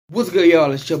What's good,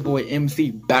 y'all? It's your boy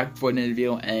MC back for another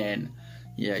video, and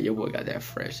yeah, your boy got that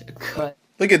fresh cut.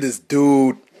 Look at this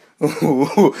dude.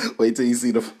 Wait till you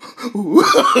see the. No.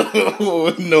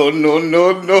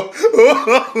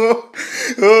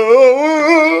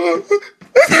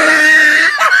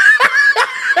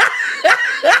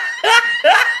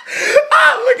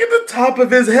 Look at the top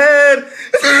of his head.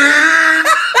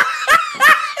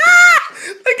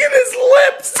 Look at his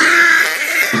lips.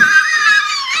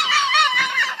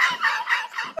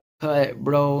 Cut,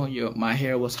 bro. My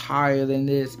hair was higher than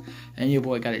this, and your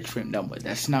boy got it trimmed down, but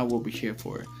that's not what we're here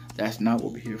for. That's not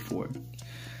what we're here for.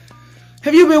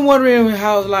 Have you been wondering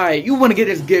how, like, you want to get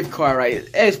this gift card, right?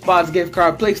 Xbox gift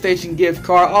card, PlayStation gift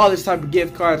card, all this type of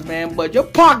gift cards, man, but your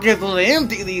pockets are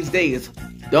empty these days.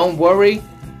 Don't worry,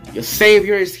 your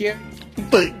savior is here.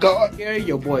 Thank God. Here,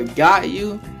 your boy got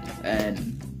you,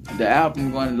 and the app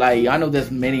I'm going to, like, I know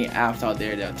there's many apps out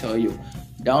there that'll tell you,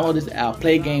 download this app,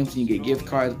 play games, and you get gift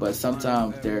cards, but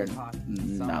sometimes they're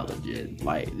not legit.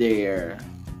 Like, they're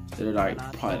like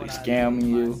probably scamming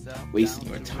you, wasting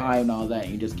your time and all that,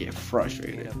 and you just get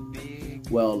frustrated.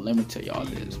 Well, let me tell y'all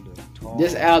this.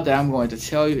 This app that I'm going to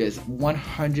tell you is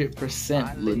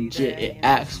 100% legit. It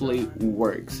actually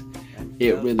works.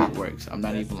 It really works. I'm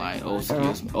not even lying. Oh,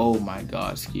 excuse me. Oh my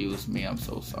God, excuse me. I'm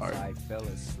so sorry.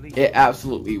 It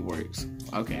absolutely works.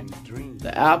 Okay.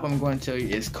 The app I'm going to tell you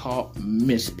is called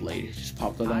Misplay. It just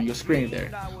popped up on your screen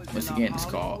there. Once again, it's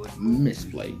called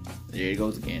Misplay. There it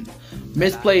goes again.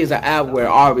 Misplay is an app where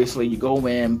obviously you go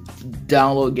in,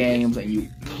 download games, and you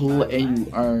play and you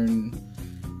earn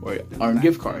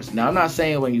gift cards. Now, I'm not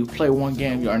saying when you play one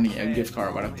game you earn a gift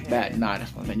card right off the bat. Nah,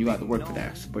 that's what I'm saying. You have to work for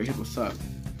that. But here's what's up.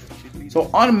 So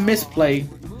on Misplay,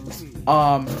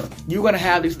 you're gonna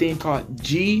have this thing called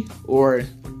G or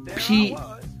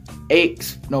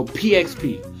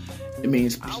PXP. It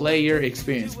means player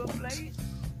experience points.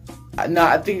 No,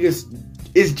 I think it's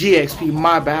GXP.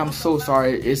 My bad. I'm so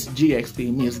sorry. It's GXP.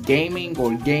 It means gaming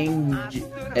or game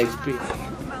XP.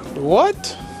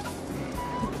 What?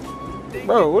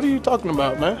 Bro, what are you talking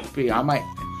about, man?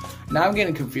 Now I'm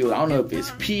getting confused. I don't know if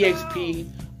it's PXP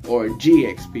or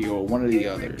GXP or one or the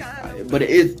other, but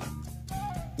it is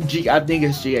I think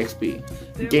it's GXP,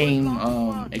 game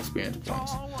experience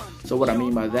points. So what I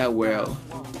mean by that, well,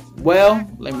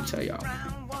 let me tell y'all.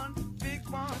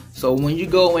 So when you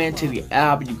go into the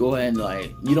app, you go ahead and,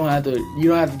 like, you don't have to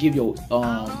give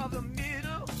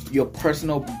your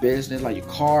personal business, like your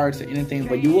cards or anything,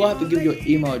 but you will have to give your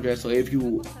email address. So if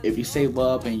you save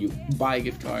up and you buy a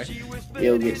gift card,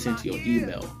 it'll get sent to your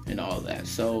email and all that.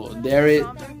 So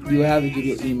you have to give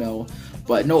your email,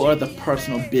 but no other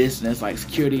personal business like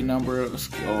security number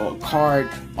or card,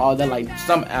 all that, like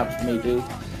some apps may do.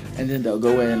 And then they'll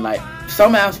go in, like,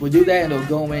 some apps will do that and they'll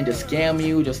go in to scam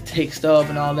you, just take stuff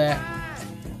and all that.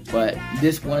 But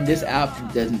this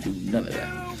app doesn't do none of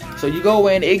that. So you go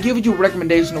in, it gives you a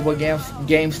recommendation of what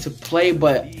games to play,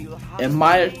 but in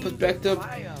my perspective,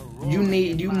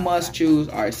 you must choose.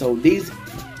 Alright, so these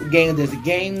games, there's a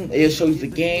game, it shows you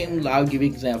the game. I'll give you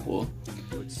an example.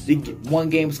 One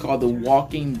game is called The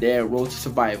Walking Dead Road to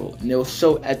Survival, and it'll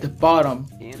show at the bottom,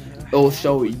 it'll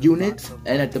show units,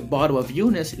 and at the bottom of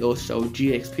units, it'll show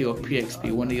GXP or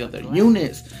PXP, one or the other.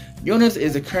 Units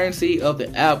is a currency of the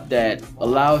app that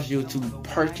allows you to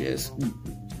purchase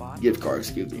gift cards,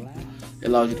 excuse me. It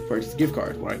allows you to purchase gift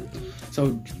cards, right?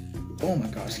 So, oh my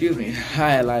God, excuse me. I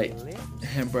had like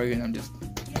hamburger and I'm just,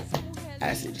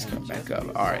 acid just come back up.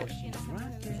 Alright.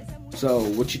 So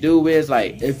what you do is,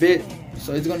 like, so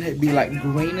it's gonna be like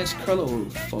greenish color. Oh,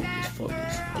 focus. Hold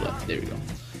up, there we go.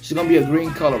 It's gonna be a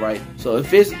green color, right? So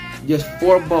if it's just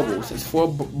 4 bubbles, it's 4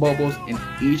 bubbles in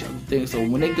each of the things. So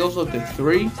when it goes up to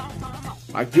 3,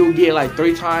 like, you'll get like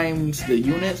 3 times the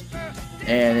units.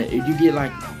 And if you get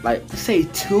like say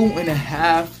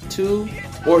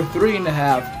 2.5 or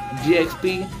 3.5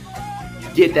 GXP,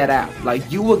 get that app.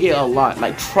 Like, you will get a lot.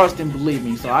 Like, trust and believe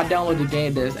me. So I downloaded the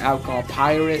game. There's an app called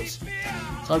Pirates,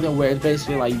 something where it's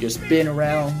basically like you just spin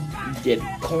around, you get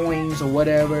coins or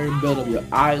whatever, build up your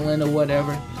island or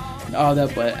whatever, and all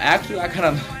that. But actually, I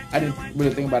didn't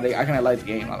really think about it. I kind of like the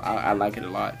game. I like it a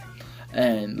lot.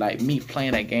 And like me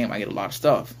playing that game, I get a lot of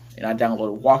stuff. And I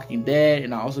downloaded Walking Dead,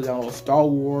 and I also downloaded Star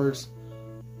Wars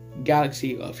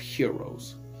Galaxy of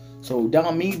Heroes. So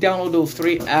download those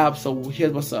 3 apps. So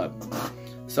here's what's up.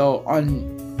 So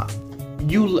when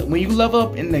you level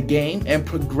up in the game and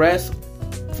progress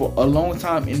for a long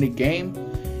time in the game,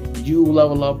 you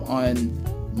level up on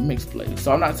Misplay.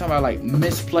 So I'm not talking about like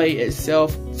Misplay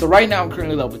itself. So right now I'm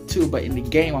currently level 2, but in the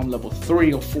game I'm level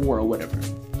 3 or 4 or whatever.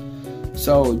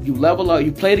 So you level up,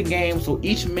 you play the game, so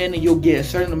each minute you'll get a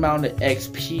certain amount of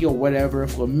XP or whatever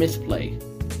for misplay.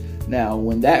 Now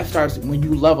when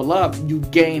you level up, you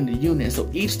gain the units. So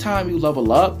each time you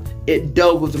level up, it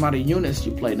doubles the amount of units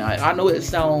you play. Now I know it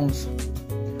sounds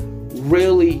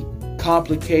really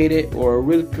complicated or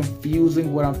really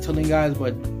confusing what I'm telling you guys,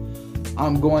 but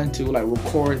I'm going to like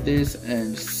record this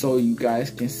and so you guys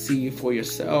can see for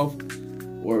yourself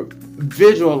or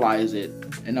visualize it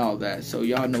and all that, so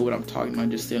y'all know what I'm talking about.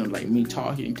 Just saying like me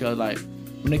talking, because like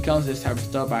when it comes to this type of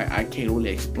stuff, I can't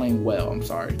really explain well. I'm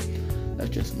sorry,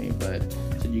 that's just me. But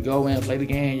so you go in, play the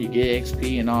game, you get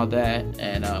XP and all that,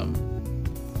 and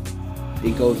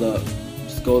it goes up,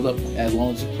 just goes up as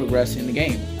long as you progress in the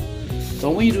game.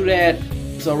 So when you do that,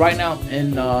 so right now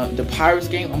in the Pirates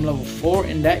game, I'm level 4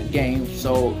 in that game.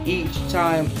 So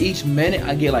each minute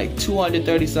I get like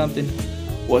 230 something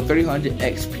or 300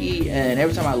 XP, and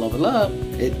every time I level up,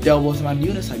 it doubles the amount of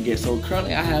units I get. So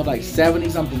currently I have like 70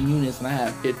 something units and I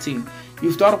have 15.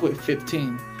 You start off with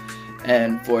 15.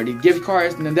 And for the gift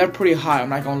cards, and they're pretty high. I'm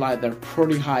not gonna lie, they're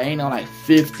pretty high. Ain't no like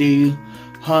 50,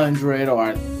 100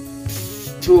 or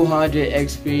 200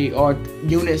 XP or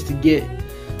units to get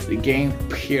the game,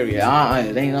 period.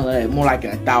 It ain't no like, more like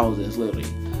 1,000 literally.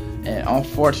 And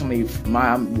unfortunately,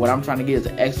 what I'm trying to get is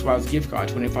an Xbox gift card,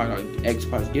 $25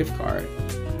 Xbox gift card.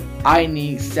 I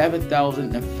need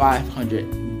 7,500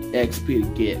 XP to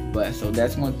get, but so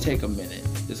that's gonna take a minute.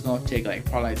 It's gonna take like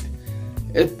probably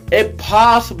it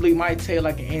possibly might take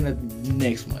like in the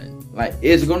next month. Like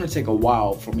it's gonna take a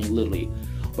while for me literally.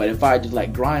 But if I just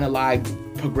like grind a lot,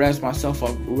 progress myself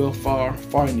up real far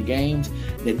in the games,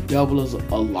 and it doubles a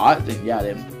lot, then yeah,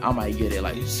 then I might get it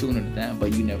like sooner than that.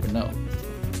 But you never know.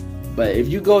 But if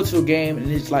you go to a game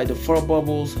and it's like the 4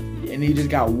 bubbles and you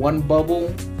just got 1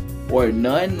 bubble or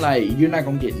none, like you're not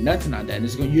gonna get nothing out of that. And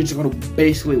you're just gonna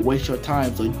basically waste your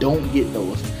time. So don't get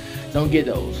those. Don't get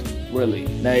those. Really.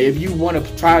 Now if you want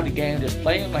to try the game, just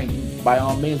play it, like by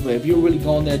all means. But if you're really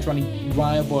going there trying to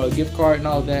grind for a gift card and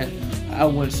all that, I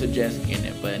wouldn't suggest getting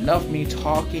it. But enough me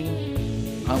talking.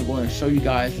 I'm going to show you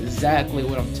guys exactly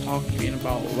what I'm talking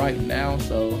about right now.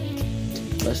 So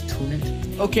let's tune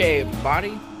in. Okay,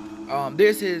 everybody.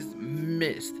 This is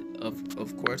Mist,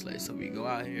 of course. Like, so we go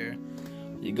out here,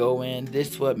 you go in.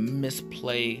 This is what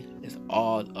Misplay is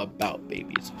all about,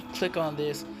 baby. So click on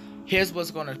this. Here's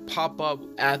what's gonna pop up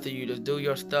after you just do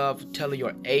your stuff, tell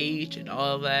your age and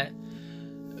all of that,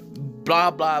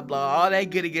 blah blah blah, all that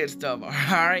good stuff. All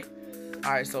right.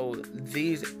 So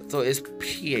it's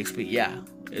PXP. Yeah,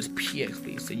 it's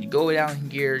PXP. So you go down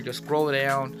here, just scroll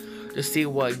down to see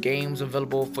what games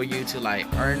available for you to like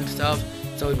earn stuff.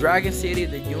 So Dragon City,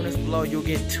 the units below, you'll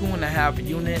get 2.5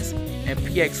 units and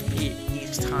PXP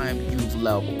each time you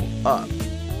level up,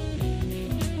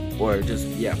 or just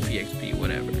PXP,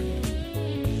 whatever.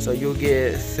 So you'll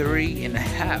get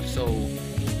 3.5. So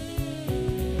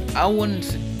I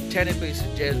wouldn't technically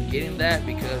suggest getting that,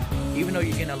 because even though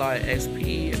you're getting a lot of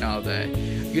XP and all that,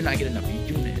 you're not getting enough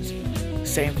units.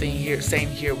 Same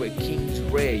here with King's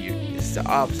Raid. It's the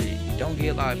opposite. You don't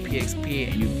get a lot of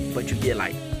PXP, but you get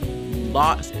like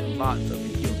lots and lots of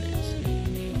units,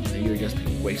 and you're just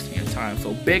wasting your time.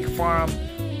 So Big Farm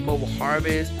Mobile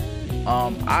Harvest,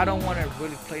 I don't want to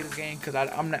really play this game because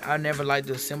I never liked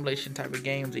the simulation type of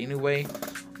games anyway,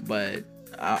 but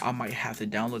I might have to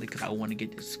download it because I want to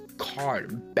get this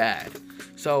card bad.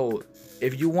 So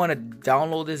if you want to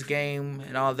download this game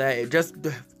and all that, just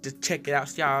check it out,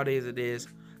 see how it is,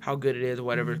 how good it is,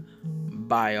 whatever.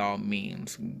 By all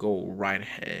means, go right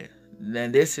ahead.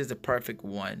 Then this is the perfect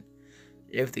one.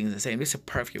 Everything's the same. This is a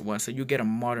perfect one, so you get a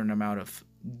modern amount of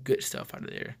good stuff out of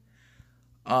there.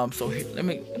 So here,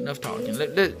 enough talking.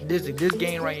 This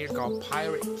game right here is called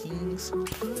Pirate Kings. Go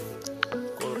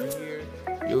over here.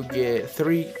 You'll get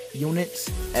 3 units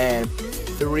and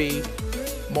 3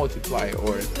 multiplier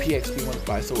or PXP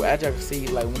multiplier. So as you can see,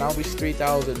 like when I reach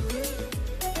 3,000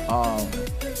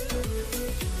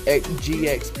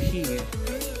 GXP,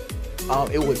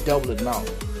 it would double the amount.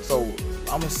 So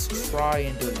I'm gonna try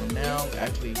and do it now.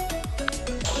 Actually,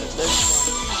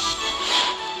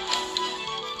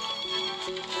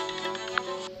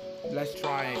 let's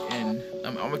try it, and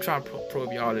I'm gonna try and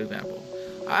prove y'all the example.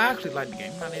 I actually like the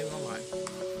game, not even gonna lie.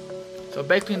 So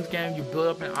basically in this game, you build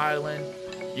up an island,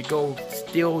 you go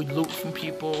steal loot from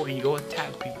people, and you go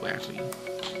attack people actually.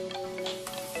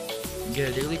 You get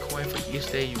a daily coin for each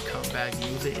day you come back,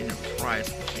 use it in the prize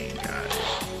game, guys.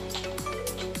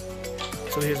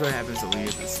 So here's what happens. So we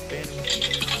have the spin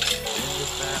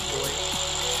this bad boy.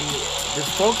 See, this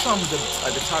focus on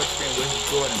the top screen with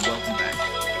Jordan. Welcome back.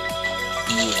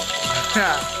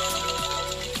 Yeah.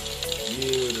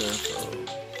 Beautiful.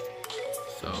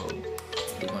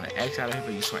 X out of here,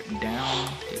 but you swipe down,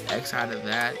 hit X out of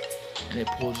that, and it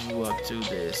pulls you up to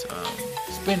this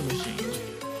spin machine.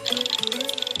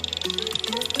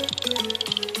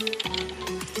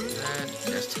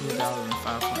 That's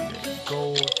 2,500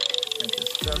 gold. And the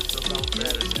stuff about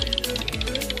that is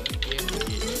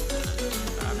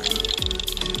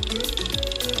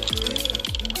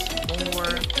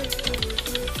more.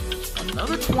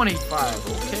 Another 25.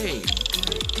 Okay.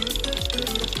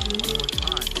 One more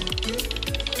time.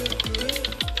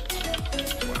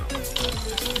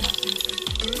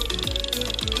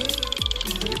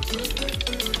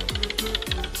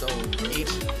 So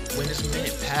when this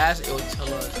minute passes, it'll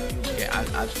tell us. Okay,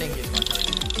 I think it's gonna tell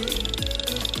you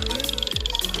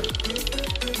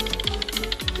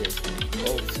this thing.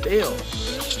 Oh, still.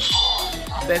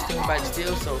 Best thing about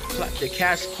still, so the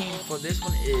cash king for this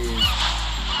one is,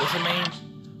 what's her name?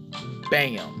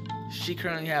 Bam. She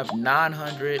currently have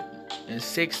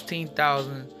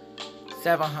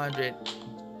 916,700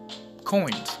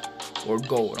 coins or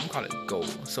gold. I'm calling it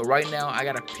gold. So right now I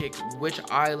gotta pick which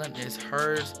island is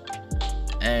hers,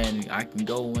 and I can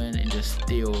go in and just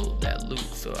steal that loot.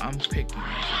 So I'm picking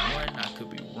one. I could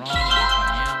be wrong. If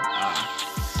I am,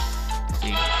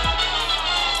 see.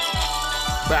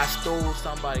 But I stole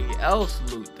somebody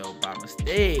else's loot though by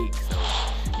mistake. So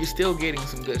you're still getting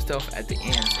some good stuff at the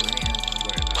end. So ain't nothing to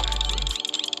worry about actually.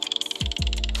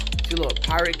 See, look,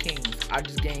 Pirate Kings. I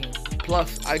just gained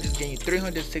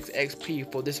 306 XP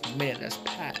for this minute that's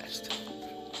passed.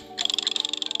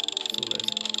 So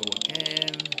let's go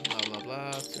again. Blah blah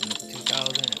blah.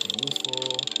 2,000. That's useful.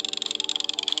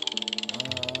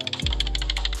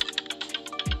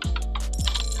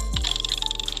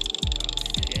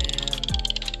 Again.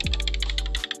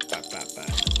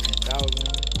 10,000.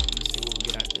 Let's see what we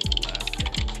get out this last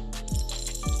hit.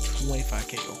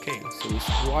 25k. Okay, so we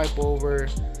swipe over.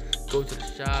 Go to the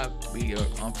shop.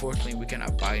 Unfortunately we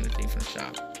cannot buy anything from the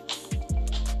shop.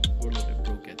 We're a little bit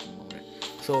broke at the moment.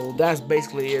 So that's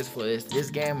basically it for this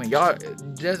game. And y'all,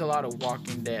 there's a lot of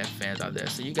Walking Dead fans out there,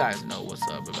 so you guys know what's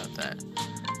up about that.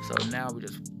 So now we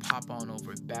just pop on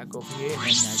over back over here, and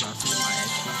as y'all see, my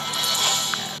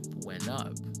XP went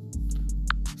up.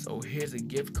 So here's the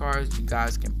gift cards you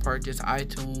guys can purchase: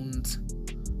 iTunes,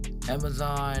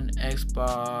 Amazon,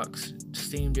 Xbox,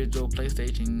 Steam Digital,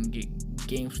 PlayStation,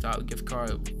 GameStop gift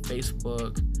card,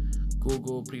 Facebook,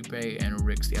 Google Prepaid, and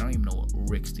Rixty. I don't even know what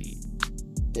Rixty.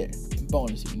 There,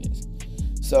 bonus units.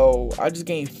 So I just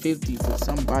gained 50 for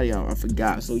somebody I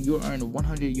forgot. So you earn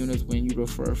 100 units when you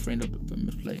refer a friend of the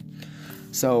Famous Play.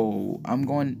 So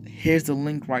here's the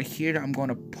link right here. I'm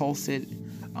gonna post it.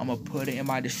 I'm gonna put it in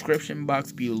my description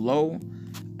box below.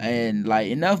 And like,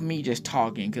 enough me just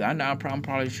talking, because I'm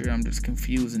probably sure I'm just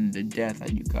confusing the death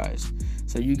out of you guys.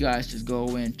 So you guys just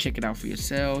go in, check it out for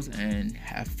yourselves, and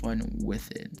have fun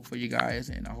with it for you guys.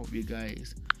 And I hope you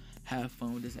guys have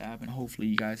fun with this app, and hopefully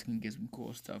you guys can get some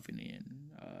cool stuff in the end.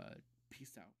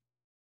 Peace out.